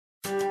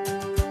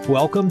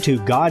welcome to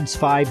God's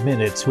 5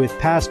 Minutes with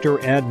Pastor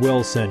Ed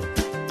Wilson.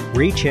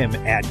 Reach him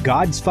at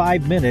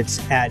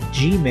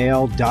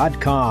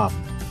gods5minutes@gmail.com.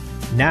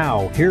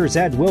 Now, here's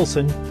Ed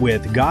Wilson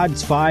with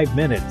God's 5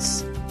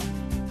 Minutes.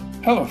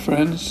 Hello,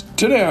 friends.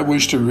 Today I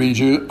wish to read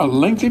you a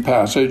lengthy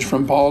passage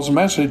from Paul's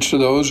message to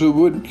those who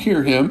would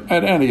hear him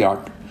at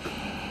Antioch.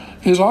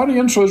 His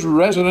audience was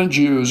resident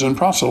Jews and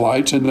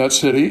proselytes in that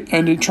city,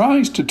 and he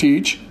tries to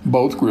teach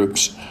both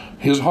groups.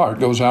 His heart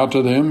goes out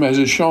to them, as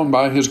is shown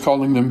by his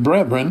calling them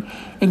brethren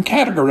and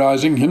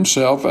categorizing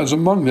himself as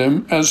among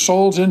them as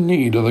souls in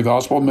need of the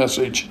gospel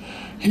message.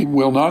 He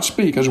will not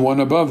speak as one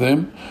above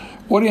them.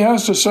 What he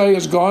has to say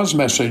is God's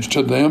message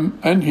to them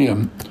and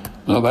him.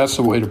 Now that's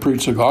the way to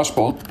preach the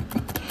gospel.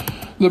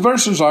 The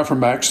verses are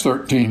from Acts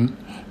 13.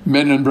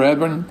 Men and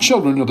brethren,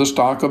 children of the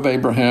stock of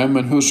Abraham,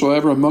 and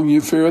whosoever among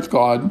you feareth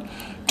God,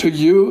 to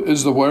you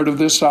is the word of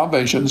this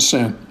salvation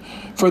sent.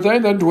 For they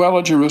that dwell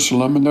at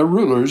Jerusalem and their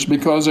rulers,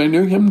 because they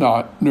knew him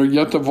not, nor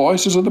yet the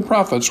voices of the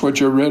prophets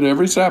which are read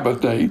every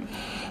Sabbath day,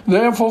 they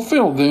have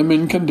fulfilled them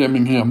in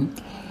condemning him.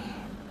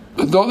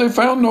 Though they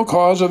found no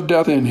cause of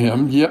death in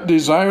him, yet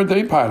desired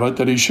they Pilate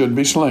that he should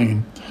be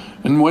slain.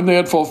 And when they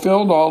had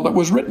fulfilled all that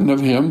was written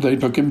of him, they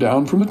took him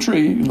down from the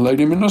tree and laid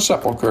him in a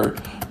sepulchre.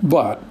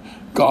 But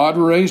God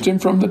raised him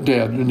from the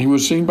dead, and he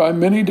was seen by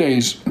many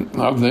days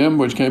of them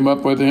which came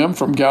up with him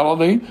from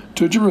Galilee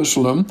to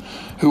Jerusalem,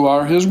 who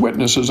are his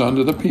witnesses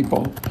unto the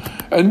people.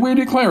 And we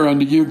declare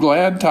unto you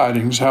glad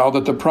tidings, how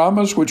that the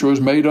promise which was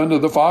made unto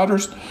the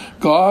fathers,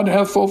 God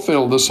hath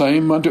fulfilled the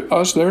same unto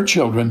us their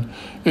children,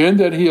 in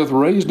that he hath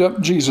raised up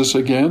Jesus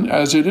again,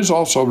 as it is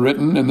also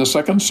written in the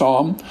second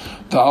Psalm,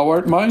 Thou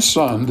art my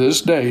Son,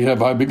 this day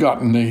have I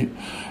begotten thee.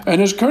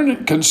 And is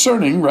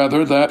concerning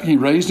rather that he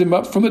raised him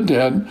up from the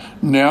dead,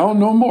 now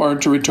no more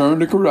to return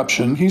to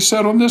corruption, he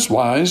said on this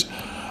wise,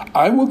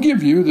 I will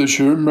give you the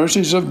sure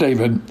mercies of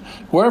David.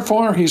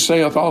 Wherefore he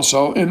saith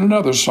also in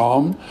another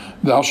psalm,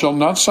 Thou shalt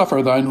not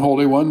suffer thine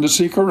Holy One to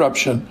see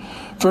corruption.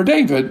 For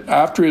David,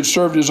 after he had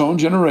served his own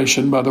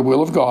generation by the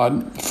will of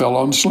God, fell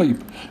on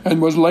sleep,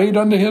 and was laid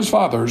unto his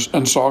fathers,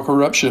 and saw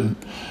corruption.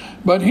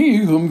 But he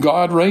whom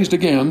God raised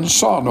again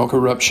saw no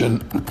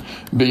corruption.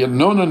 Be it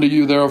known unto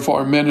you,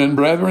 therefore, men and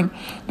brethren,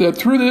 that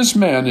through this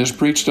man is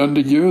preached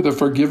unto you the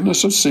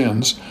forgiveness of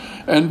sins,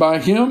 and by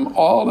him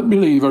all that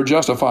believe are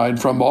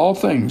justified from all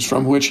things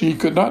from which ye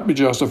could not be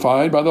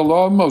justified by the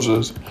law of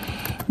Moses.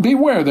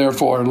 Beware,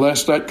 therefore,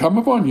 lest that come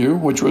upon you,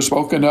 which was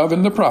spoken of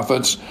in the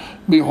prophets,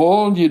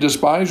 Behold, ye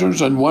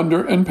despisers, and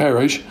wonder and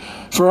perish.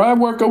 For I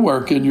work a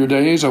work in your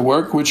days, a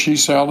work which ye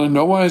shall in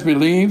no wise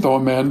believe, though a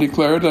man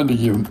declare it unto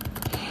you.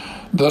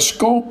 The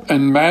scope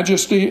and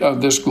majesty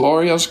of this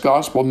glorious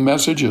gospel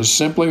message is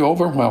simply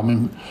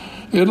overwhelming.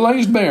 It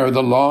lays bare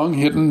the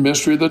long-hidden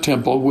mystery of the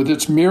temple with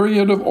its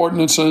myriad of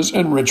ordinances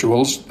and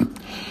rituals,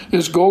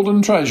 its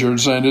golden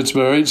treasures and its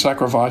varied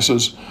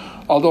sacrifices.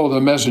 Although the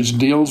message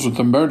deals with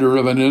the murder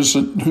of an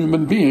innocent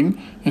human being,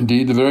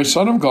 indeed the very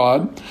Son of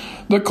God,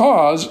 the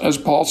cause, as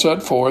Paul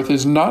set forth,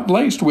 is not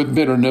laced with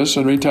bitterness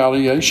and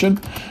retaliation.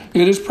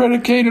 It is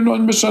predicated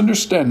on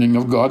misunderstanding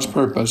of God's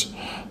purpose.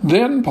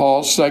 Then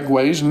Paul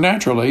segues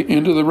naturally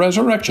into the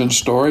resurrection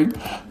story,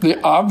 the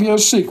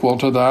obvious sequel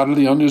to that of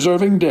the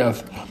undeserving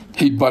death.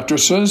 He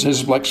buttresses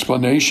his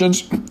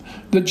explanations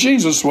that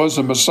Jesus was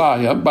the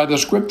Messiah by the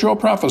scriptural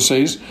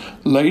prophecies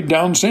laid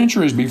down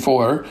centuries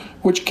before,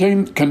 which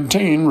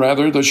contain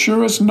rather the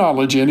surest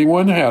knowledge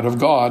anyone had of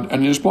God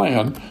and his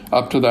plan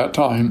up to that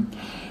time.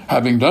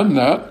 Having done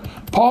that,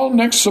 Paul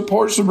next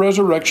supports the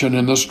resurrection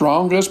in the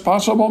strongest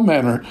possible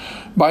manner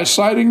by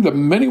citing the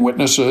many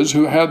witnesses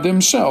who had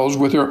themselves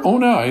with their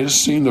own eyes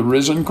seen the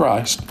risen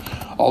Christ.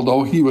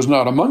 Although he was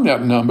not among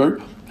that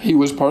number, he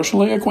was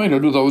personally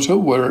acquainted with those who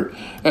were,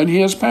 and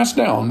he has passed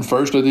down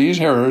first of these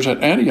hearers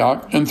at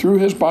Antioch and through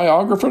his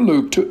biographer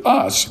Luke to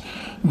us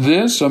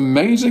this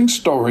amazing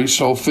story,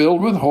 so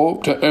filled with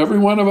hope to every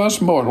one of us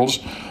mortals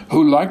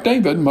who, like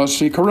David, must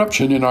see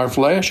corruption in our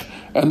flesh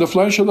and the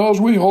flesh of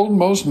those we hold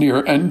most near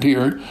and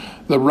dear.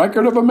 The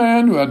record of a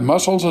man who had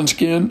muscles and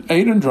skin,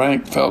 ate and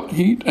drank, felt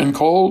heat and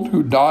cold,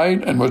 who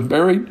died and was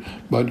buried,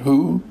 but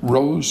who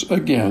rose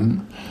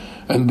again.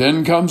 And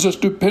then comes a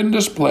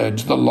stupendous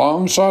pledge, the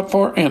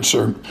long-sought-for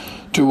answer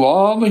to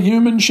all the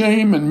human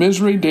shame and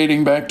misery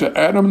dating back to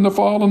Adam and the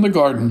fall in the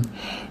garden.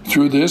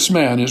 Through this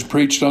man is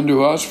preached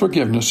unto us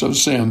forgiveness of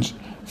sins.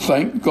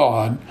 Thank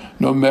God,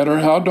 no matter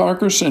how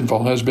dark or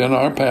sinful has been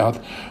our path,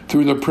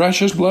 through the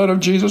precious blood of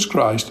Jesus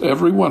Christ,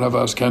 every one of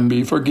us can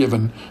be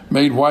forgiven,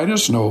 made white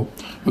as snow,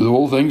 with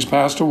old things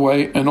passed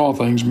away and all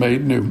things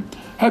made new.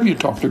 Have you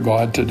talked to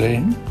God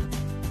today?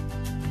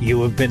 You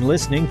have been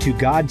listening to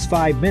God's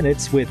 5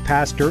 Minutes with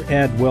Pastor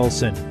Ed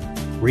Wilson.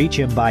 Reach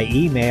him by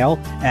email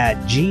at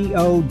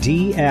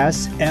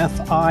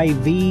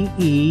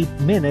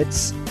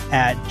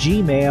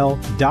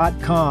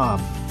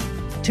godsfiveminutes@gmail.com.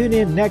 Tune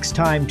in next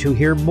time to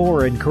hear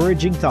more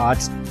encouraging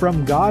thoughts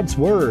from God's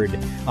Word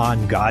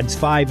on God's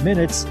 5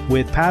 Minutes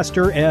with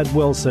Pastor Ed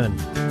Wilson.